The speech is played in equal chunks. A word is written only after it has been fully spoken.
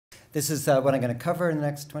This is what I'm going to cover in the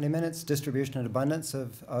next 20 minutes, distribution and abundance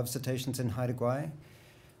of cetaceans in Haida Gwaii.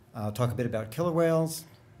 I'll talk a bit about killer whales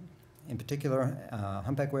in particular,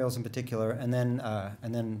 humpback whales in particular, and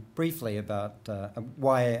then briefly about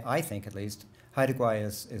why I think, at least, Haida Gwaii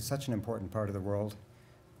is such an important part of the world,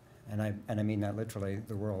 and I mean that literally,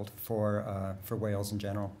 the world, for whales in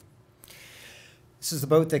general. This is the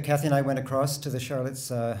boat that Kathy and I went across to the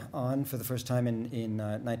Charlottes on for the first time in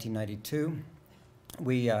 1992.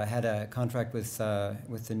 We had a contract with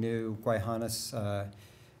the new Gwaii Haanas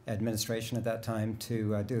administration at that time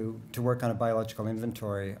to work on a biological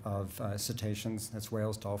inventory of cetaceans, that's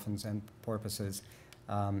whales, dolphins, and porpoises,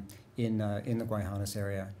 in the Gwaii Haanas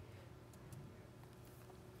area.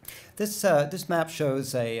 This map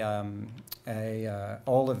shows all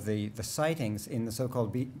of the sightings in the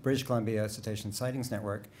so-called British Columbia Cetacean Sightings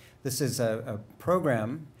Network. This is a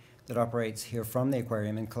program that operates here from the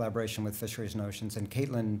aquarium in collaboration with Fisheries and Oceans, and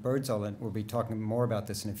Caitlin Birdsall will be talking more about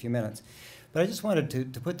this in a few minutes. But I just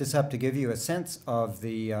wanted to put this up to give you a sense of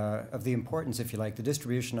the importance, if you like, the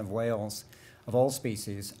distribution of whales of all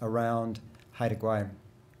species around Haida Gwaii.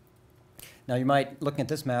 Now, you might, looking at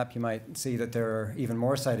this map, you might see that there are even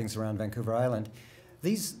more sightings around Vancouver Island.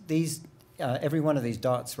 Every one of these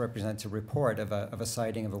dots represents a report of a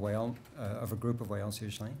sighting of a whale, of a group of whales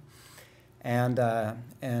usually. And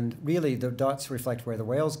really, the dots reflect where the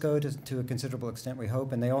whales go to a considerable extent, we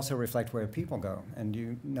hope, and they also reflect where people go. And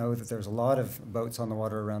you know that there's a lot of boats on the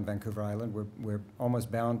water around Vancouver Island. We're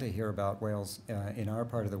almost bound to hear about whales in our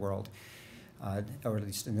part of the world, or at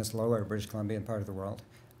least in this lower British Columbian part of the world.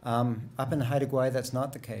 Up in Haida Gwaii, that's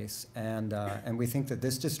not the case, and we think that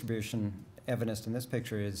this distribution, evidenced in this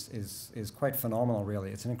picture, is quite phenomenal, really.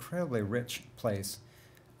 It's an incredibly rich place.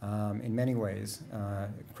 In many ways,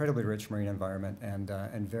 incredibly rich marine environment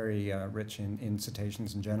and very rich in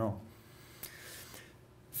cetaceans in general.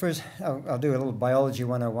 First, I'll do a little biology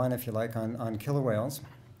 101, if you like, on killer whales,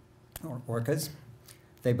 or orcas.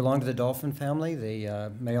 They belong to the dolphin family.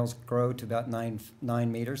 The males grow to about 9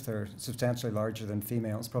 meters. They're substantially larger than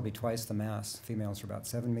females, probably twice the mass. Females are about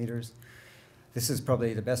 7 meters. This is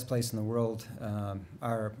probably the best place in the world.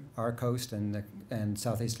 Our coast and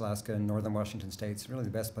Southeast Alaska and northern Washington states, really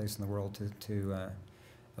the best place in the world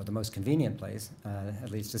or the most convenient place,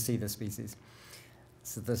 at least, to see this species.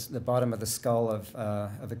 So the bottom of the skull of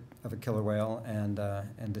a killer whale and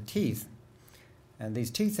the teeth. And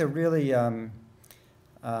these teeth are really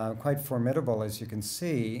quite formidable, as you can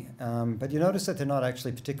see. But you notice that they're not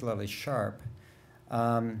actually particularly sharp.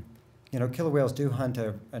 You know, killer whales do hunt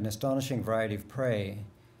an astonishing variety of prey,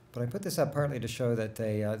 but I put this up partly to show that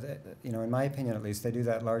they, you know, in my opinion at least, they do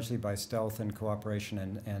that largely by stealth and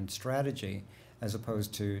cooperation and strategy, as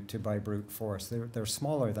opposed to by brute force. They're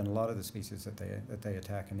smaller than a lot of the species that they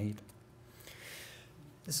attack and eat.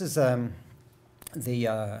 This is the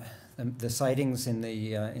sightings in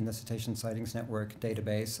the Cetacean Sightings Network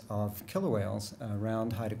database of killer whales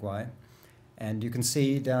around Haida Gwaii. And you can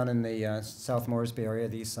see down in the South Moresby area,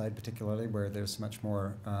 the east side particularly, where there's much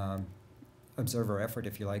more observer effort,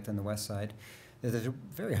 if you like, than the west side, there's a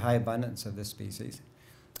very high abundance of this species.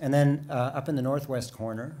 And then up in the northwest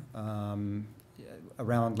corner, around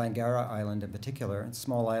Langara Island in particular, a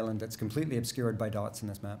small island that's completely obscured by dots in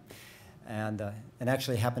this map, and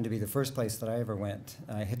actually happened to be the first place that I ever went.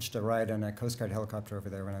 I hitched a ride on a Coast Guard helicopter over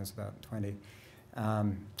there when I was about 20.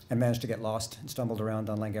 And managed to get lost and stumbled around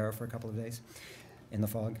on Langara for a couple of days in the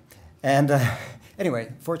fog. And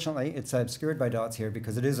anyway, fortunately, it's obscured by dots here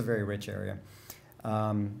because it is a very rich area,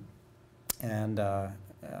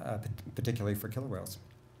 particularly for killer whales.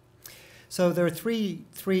 So there are three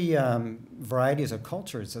varieties of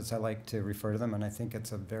cultures, as I like to refer to them, and I think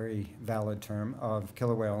it's a very valid term, of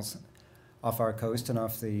killer whales off our coast and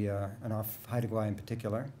off Haida Gwaii in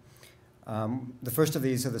particular. The first of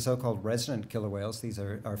these are the so-called resident killer whales. These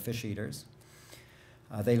are fish eaters.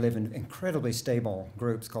 They live in incredibly stable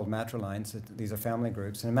groups called matrilines. These are family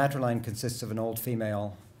groups. And a matriline consists of an old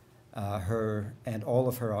female, her and all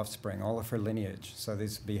of her offspring, all of her lineage. So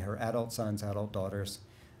these would be her adult sons, adult daughters,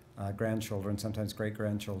 grandchildren, sometimes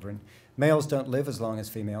great-grandchildren. Males don't live as long as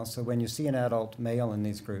females, so when you see an adult male in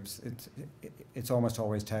these groups, it's almost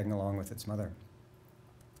always tagging along with its mother.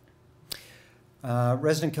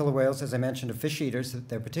 Resident killer whales, as I mentioned, are fish eaters.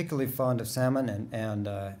 They're particularly fond of salmon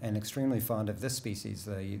and extremely fond of this species,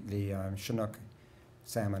 the Chinook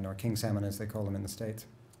salmon, or king salmon as they call them in the States.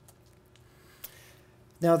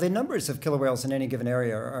 Now, the numbers of killer whales in any given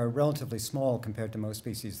area are relatively small compared to most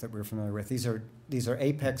species that we're familiar with. These are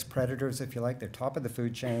apex predators, if you like. They're top of the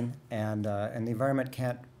food chain, and the environment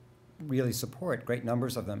can't really support great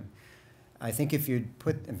numbers of them. I think if you'd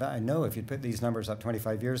put, in fact, I know if you'd put these numbers up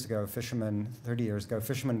 25 years ago, 30 years ago,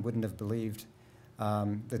 fishermen wouldn't have believed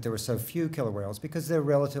that there were so few killer whales because they're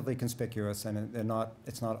relatively conspicuous and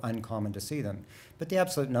it's not uncommon to see them. But the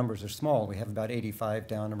absolute numbers are small. We have about 85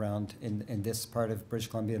 down around in this part of British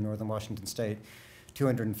Columbia, northern Washington state,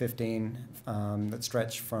 215 that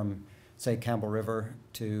stretch from, say, Campbell River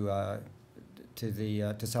to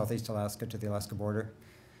southeast Alaska, to the Alaska border.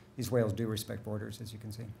 These whales do respect borders, as you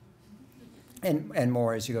can see. And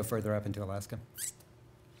more as you go further up into Alaska.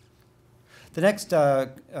 The next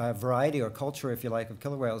variety or culture, if you like, of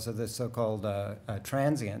killer whales are the so-called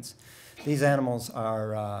transients. These animals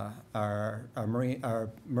are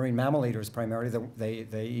marine mammal eaters primarily.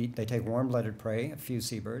 They take warm-blooded prey, a few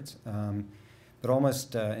seabirds, but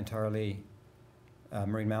almost entirely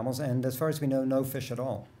marine mammals. And as far as we know, no fish at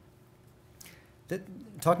all.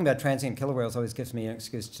 Talking about transient killer whales always gives me an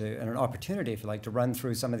excuse and an opportunity, if you like, to run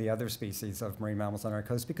through some of the other species of marine mammals on our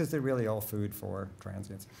coast because they're really all food for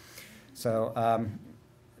transients. So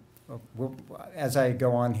as I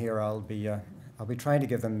go on here, I'll be trying to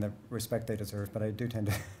give them the respect they deserve, but I do tend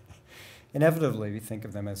to inevitably think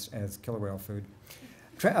of them as killer whale food.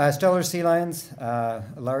 Stellar sea lions, a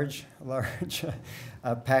large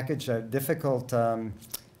package of difficult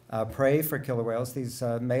prey for killer whales. These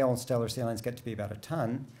male stellar sea lions get to be about a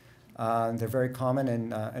ton. They're very common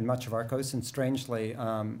in much of our coast, and strangely,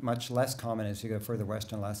 much less common as you go further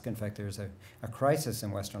west in Alaska. In fact, there's a crisis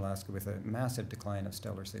in western Alaska with a massive decline of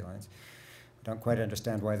stellar sea lions. I don't quite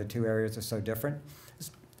understand why the two areas are so different.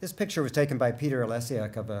 This picture was taken by Peter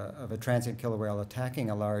Olesiak of a transient killer whale attacking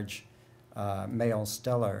a large male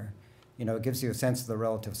stellar. You know, it gives you a sense of the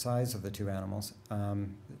relative size of the two animals.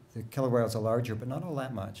 The killer whales are larger, but not all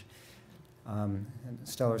that much.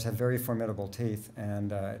 Stellars have very formidable teeth,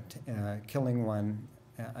 and killing one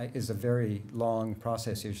is a very long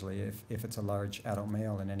process usually if it's a large adult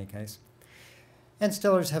male in any case. And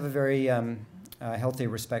stellars have a very healthy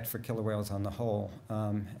respect for killer whales on the whole,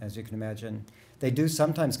 as you can imagine. They do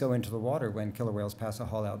sometimes go into the water when killer whales pass a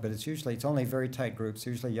haul out, but it's only very tight groups,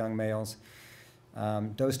 usually young males,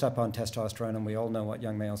 dosed up on testosterone, and we all know what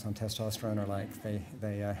young males on testosterone are like.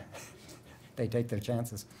 They take their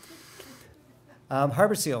chances.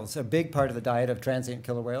 Harbor seals are a big part of the diet of transient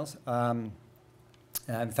killer whales.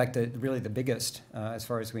 In fact, really the biggest, as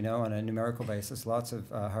far as we know, on a numerical basis. Lots of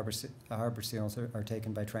harbor seals are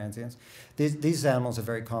taken by transients. These animals are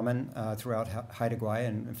very common throughout Haida Gwaii,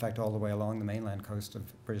 and in fact all the way along the mainland coast of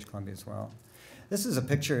British Columbia as well. This is a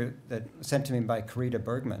picture that sent to me by Carita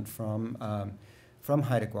Bergman from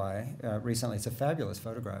Haida Gwaii recently. It's a fabulous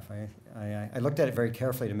photograph. I looked at it very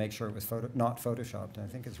carefully to make sure it was not photoshopped, and I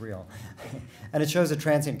think it's real. And it shows a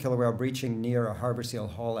transient killer whale breaching near a harbor seal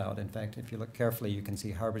haul-out. In fact, if you look carefully, you can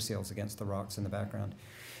see harbor seals against the rocks in the background.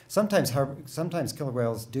 Sometimes killer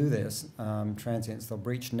whales do this, transients. They'll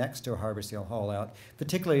breach next to a harbor seal haul-out,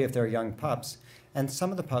 particularly if they're young pups. And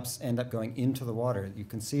some of the pups end up going into the water. You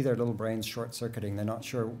can see their little brains short-circuiting. They're not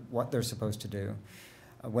sure what they're supposed to do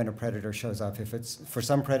when a predator shows up. If it's for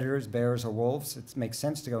some predators, bears or wolves, it makes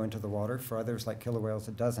sense to go into the water. For others, like killer whales,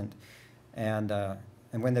 it doesn't. And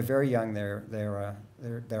when they're very young, they're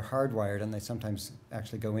hardwired, and they sometimes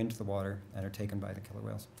actually go into the water and are taken by the killer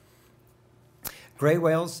whales. Gray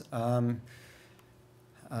whales are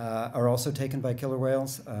also taken by killer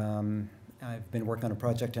whales. I've been working on a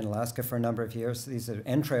project in Alaska for a number of years. These are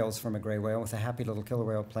entrails from a gray whale with a happy little killer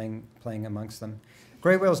whale playing amongst them.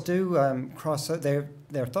 Gray whales do cross. They're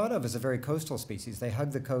thought of as a very coastal species. They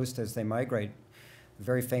hug the coast as they migrate. A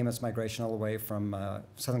very famous migration all the way from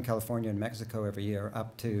Southern California and Mexico every year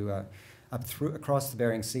up across the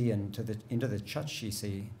Bering Sea and into the Chukchi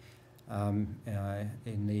Sea,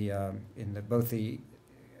 in both the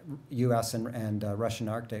U.S. and Russian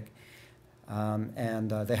Arctic.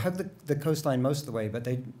 They hug the coastline most of the way, but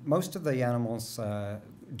most of the animals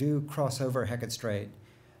do cross over Hecate Strait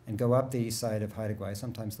and go up the east side of Haida Gwaii,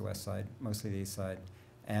 sometimes the west side, mostly the east side,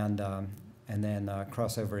 and then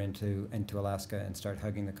cross over into Alaska and start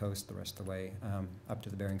hugging the coast the rest of the way up to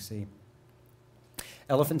the Bering Sea.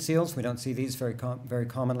 Elephant seals, we don't see these very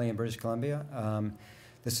commonly in British Columbia.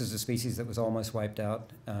 This is a species that was almost wiped out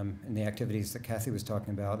in the activities that Kathy was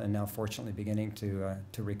talking about, and now fortunately beginning to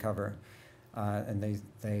recover. And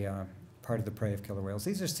they are part of the prey of killer whales.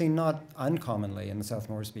 These are seen not uncommonly in the South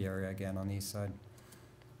Moresby area, again, on the east side.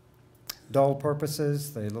 Doll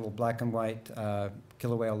porpoises, the little black and white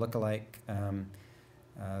killer whale look-alike,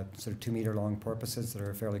 sort of 2-meter-long porpoises that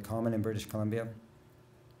are fairly common in British Columbia.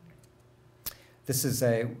 This is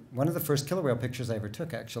one of the first killer whale pictures I ever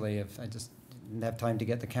took, actually. I just didn't have time to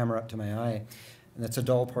get the camera up to my eye. And that's a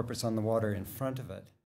doll porpoise on the water in front of it.